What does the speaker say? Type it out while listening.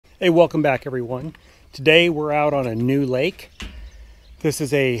Hey, welcome back everyone. Today we're out on a new lake. This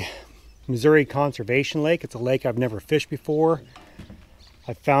is a Missouri conservation lake. It's a lake I've never fished before.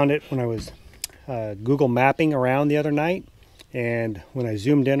 I found it when I was Google mapping around the other night, and when I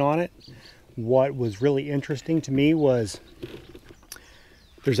zoomed in on it, what was really interesting to me was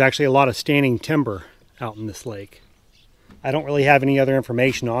there's actually a lot of standing timber out in this lake. I don't really have any other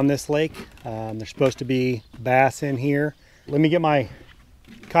information on this lake. There's supposed to be bass in here. Let me get my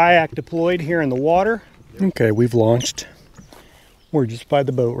kayak deployed here in the water. Okay, we've launched. We're just by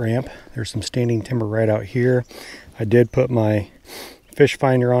the boat ramp. There's some standing timber right out here. I did put my fish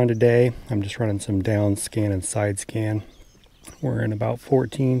finder on today. I'm just running some down scan and side scan. We're in about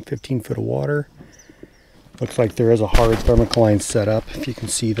 15 foot of water. Looks like there is a hard thermal line set up, if you can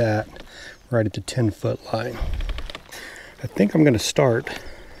see that, right at the 10-foot line. I think I'm going to start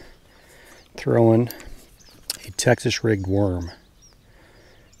throwing a Texas rigged worm.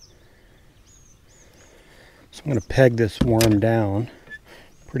 So I'm going to peg this worm down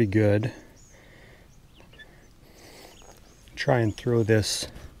pretty good. Try and throw this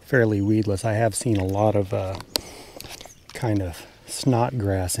fairly weedless. I have seen a lot of kind of snot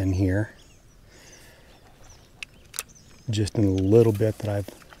grass in here. Just in a little bit that I've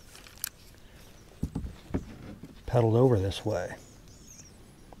pedaled over this way.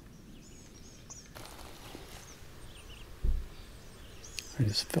 I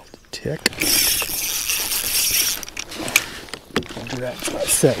just felt a tick. I'll do that until I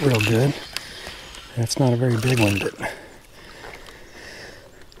set real good. That's not a very big one, but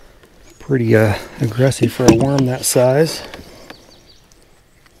pretty aggressive for a worm that size.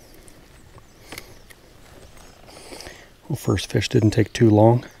 Well, first fish didn't take too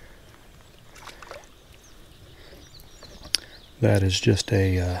long. That is just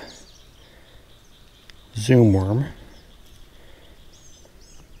a zoom worm.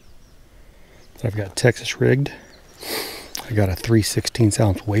 So I've got Texas rigged. I got a 3/16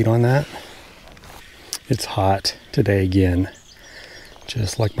 ounce weight on that. It's hot today again,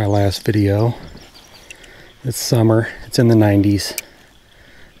 just like my last video. It's summer, it's in the 90s.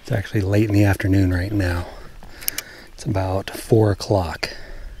 It's actually late in the afternoon right now. It's about 4 o'clock.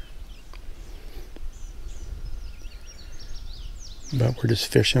 But we're just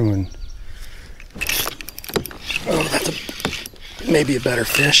fishing and oh, that's maybe a better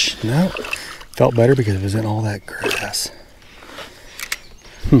fish. No, felt better because it was in all that grass.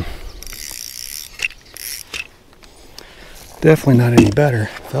 Definitely not any better.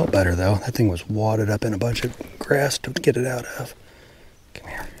 Felt better though. That thing was wadded up in a bunch of grass to get it out of. Come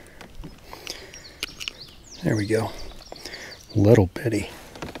here. There we go. Little bitty.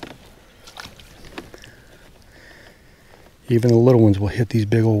 Even the little ones will hit these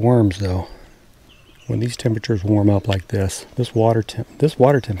big old worms though. When these temperatures warm up like this, this water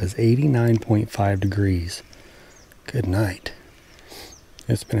temp is 89.5 degrees. Good night.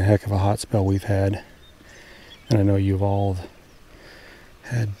 It's been a heck of a hot spell we've had. And I know you've all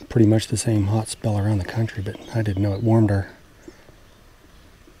had pretty much the same hot spell around the country, but I didn't know it warmed our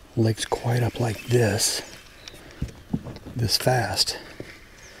lakes quite up like this fast.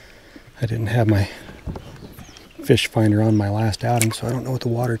 I didn't have my fish finder on my last outing, so I don't know what the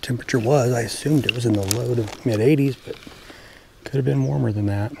water temperature was. I assumed it was in the low to mid 80s, but could have been warmer than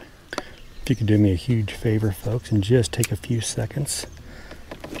that. If you could do me a huge favor, folks, and just take a few seconds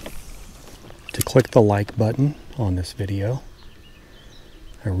to click the like button on this video.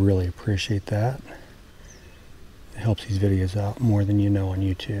 I really appreciate that. It helps these videos out more than you know on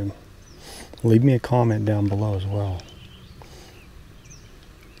YouTube. Leave me a comment down below as well.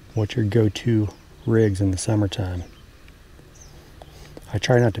 What's your go-to rigs in the summertime? I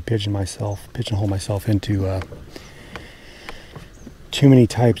try not to pigeonhole myself into too many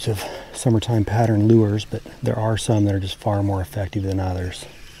types of summertime pattern lures, but there are some that are just far more effective than others.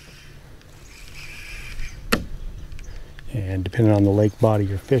 And depending on the lake body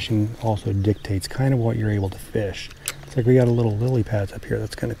you're fishing also dictates kind of what you're able to fish. It's like we got a little lily pads up here.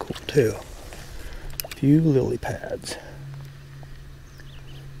 That's kind of cool too. A few lily pads.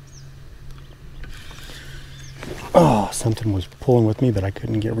 Oh, something was pulling with me, but I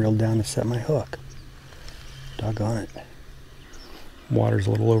couldn't get reeled down to set my hook. Doggone it. Water's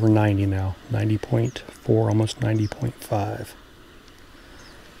a little over 90 now. 90.4, almost 90.5.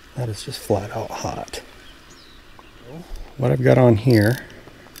 That is just flat out hot. What I've got on here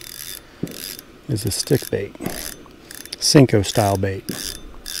is a stick bait. Senko style bait.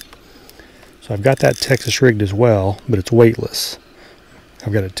 So I've got that Texas rigged as well, but it's weightless.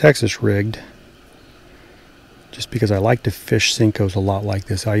 I've got a Texas rigged just because I like to fish Senkos a lot like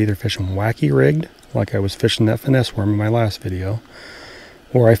this. I either fish them wacky rigged, like I was fishing that finesse worm in my last video,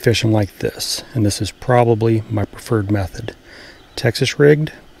 or I fish them like this, and this is probably my preferred method. Texas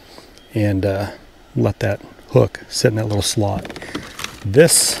rigged, and let that hook sit in that little slot.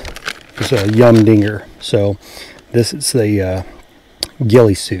 This is a yum dinger, so this is the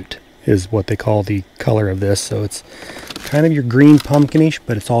ghillie suit is what they call the color of this. So it's kind of your green pumpkinish,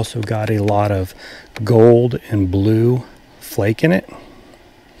 but it's also got a lot of gold and blue flake in it.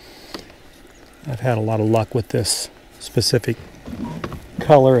 I've had a lot of luck with this specific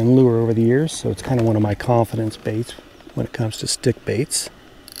color and lure over the years, so it's kind of one of my confidence baits when it comes to stick baits.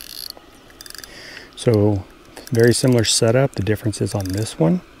 So very similar setup. The difference is on this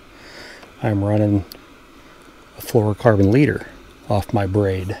one, I'm running a fluorocarbon leader off my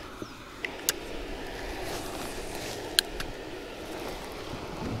braid.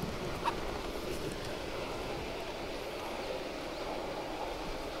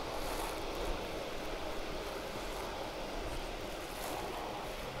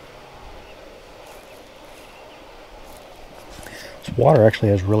 This water actually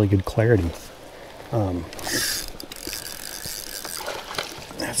has really good clarity.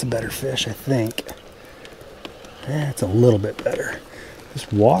 That's a better fish, I think. It's a little bit better.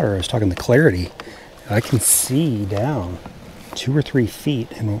 This water, I was talking the clarity, I can see down 2 or 3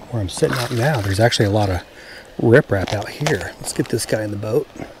 feet, and where I'm sitting out now, there's actually a lot of riprap out here. Let's get this guy in the boat.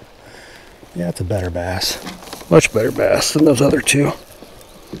 Yeah, it's a better bass. Much better bass than those other two.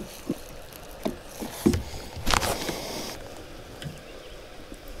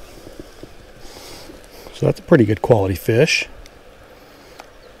 So that's a pretty good quality fish.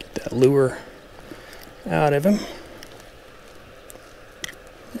 Get that lure out of him.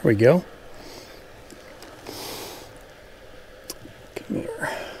 There we go. Come here.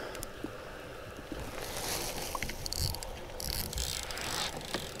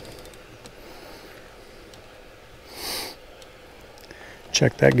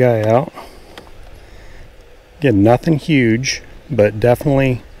 Check that guy out. Again, nothing huge, but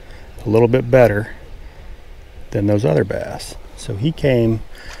definitely a little bit better than those other bass. So he came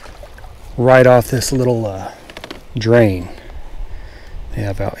right off this little drain they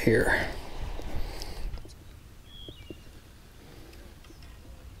have out here.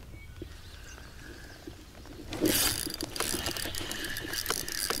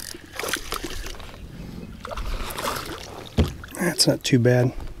 That's not too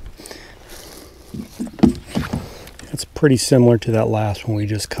bad. It's pretty similar to that last one we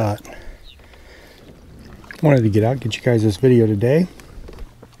just caught. Wanted to get out, get you guys this video today,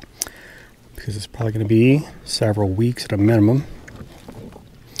 because it's probably going to be several weeks at a minimum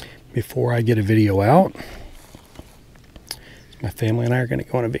before I get a video out. My family and I are going to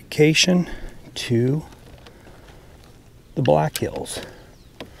go on a vacation to the Black Hills.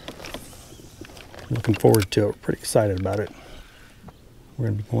 Looking forward to it. We're pretty excited about it. We're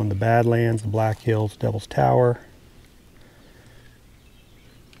going to be going to the Badlands, the Black Hills, Devil's Tower.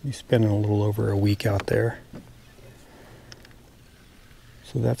 Be spending a little over a week out there.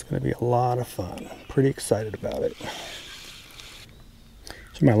 So that's going to be a lot of fun. Pretty excited about it.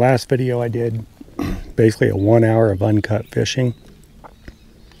 So my last video I did basically a 1 hour of uncut fishing.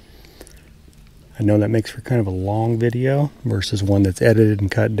 I know that makes for kind of a long video versus one that's edited and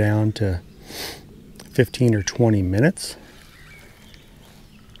cut down to 15 or 20 minutes.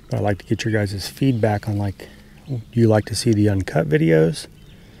 But I'd like to get your guys' feedback on, like, do you like to see the uncut videos?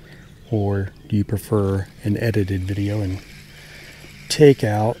 Or do you prefer an edited video and take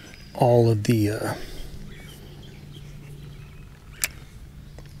out all of the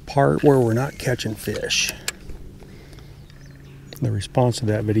part where we're not catching fish? The response to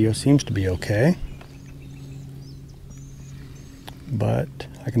that video seems to be okay, but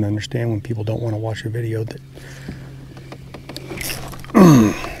I can understand when people don't want to watch a video that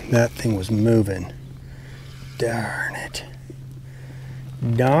that thing was moving. Darn it.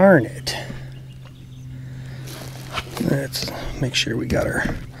 Darn it. Let's make sure we got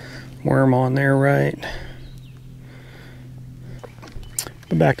our worm on there right.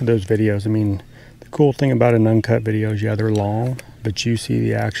 But back to those videos. I mean, the cool thing about an uncut video is, yeah, they're long, but you see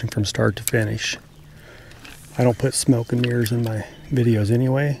the action from start to finish. I don't put smoke and mirrors in my videos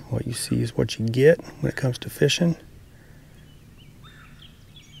anyway. What you see is what you get when it comes to fishing.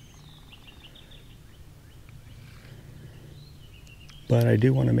 But I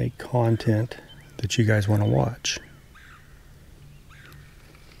do want to make content that you guys want to watch.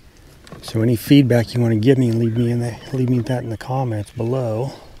 So any feedback you want to give me, leave me that in the comments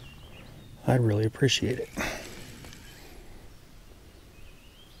below. I'd really appreciate it.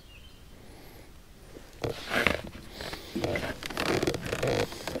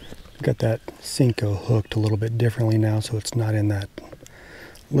 Got that Cinco hooked a little bit differently now, so it's not in that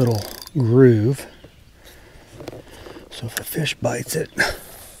little groove. So if a fish bites it,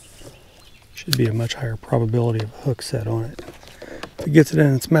 should be a much higher probability of a hook set on it. If it gets it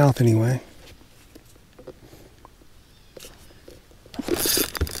in its mouth anyway.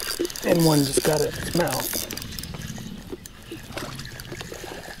 And one just got it in its mouth.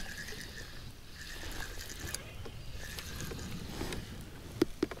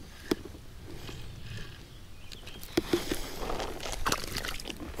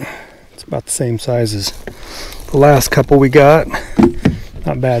 It's about the same size as the last couple we got.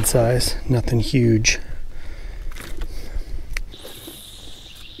 Not bad size, nothing huge.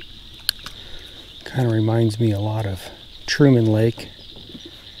 Kind of reminds me a lot of Truman Lake.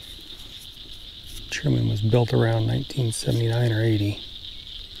 Truman was built around 1979 or 80.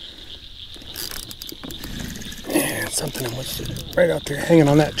 And something was right out there hanging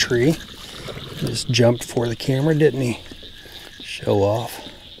on that tree. Just jumped for the camera, didn't he? Show off.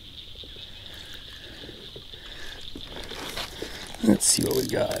 Let's see what we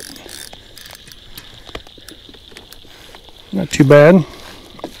got. Not too bad.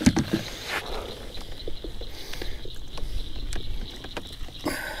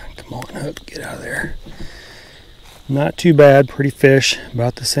 Come on, hook, get out of there. Not too bad, pretty fish,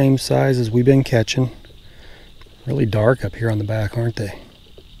 about the same size as we've been catching. Really dark up here on the back, aren't they?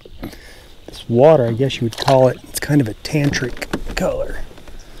 This water, I guess you would call it, it's kind of a tantric color.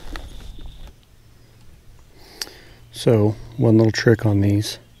 So, one little trick on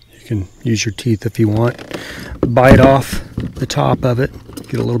these, you can use your teeth if you want. Bite off the top of it,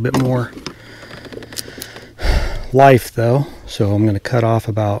 get a little bit more life though. So I'm going to cut off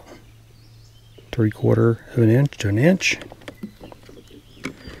about 3/4 of an inch to an inch.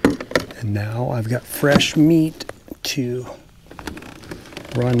 And now I've got fresh meat to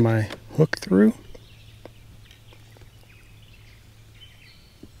run my hook through.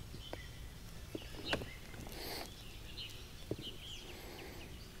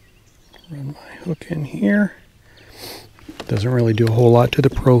 Run my hook in here. Doesn't really do a whole lot to the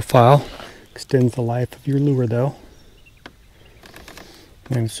profile. Extends the life of your lure though.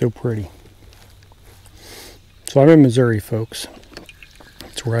 And it's so pretty. So I'm in Missouri, folks.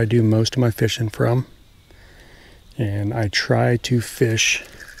 That's where I do most of my fishing from. And I try to fish,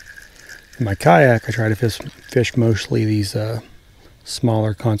 in my kayak, I try to fish mostly these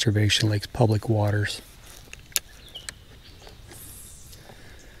smaller conservation lakes, public waters.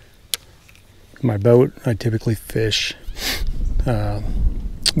 My boat, I typically fish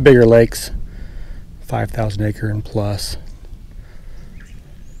bigger lakes, 5,000 acre and plus.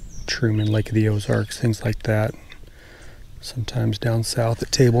 Truman, Lake of the Ozarks, things like that. Sometimes down south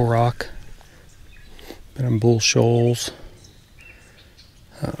at Table Rock. Been on Bull Shoals.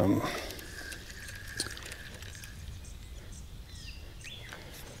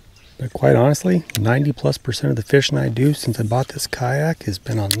 But quite honestly, 90+% of the fishing I do since I bought this kayak has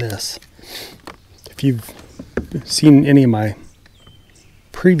been on this. If you've seen any of my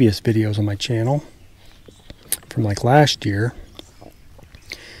previous videos on my channel from like last year,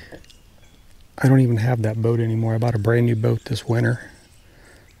 I don't even have that boat anymore. I bought a brand new boat this winter.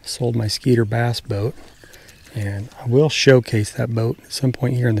 Sold my Skeeter bass boat, and I will showcase that boat at some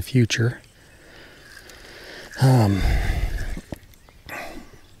point here in the future.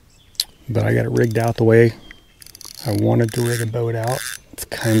 But I got it rigged out the way I wanted to rig a boat out. It's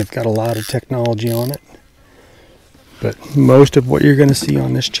kind of got a lot of technology on it. But most of what you're going to see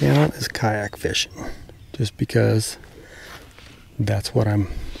on this channel is kayak fishing. Just because that's what I'm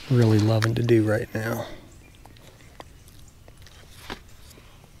really loving to do right now.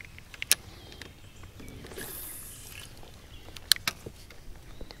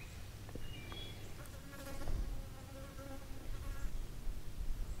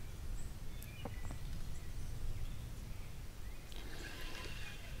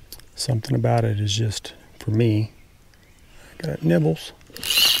 Something about it is just, for me, I got nibbles.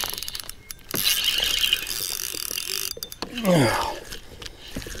 Oh.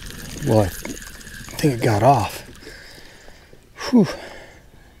 Well, I think it got off. Whew.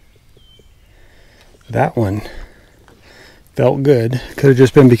 That one felt good. Could have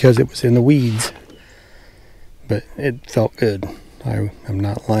just been because it was in the weeds, but it felt good. I am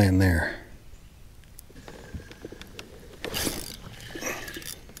not lying there.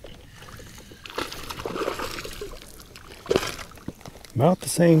 About the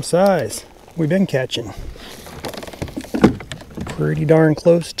same size we've been catching. Pretty darn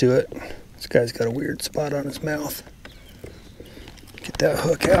close to it. This guy's got a weird spot on his mouth. Get that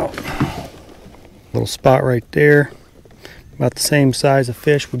hook out. Little spot right there. About the same size of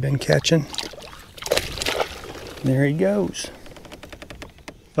fish we've been catching. There he goes.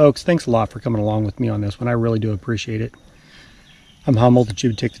 Folks, thanks a lot for coming along with me on this one. I really do appreciate it. I'm humbled that you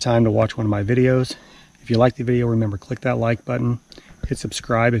would take the time to watch one of my videos. If you like the video, remember, click that like button. Hit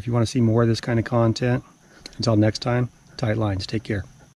subscribe if you want to see more of this kind of content. Until next time, tight lines. Take care.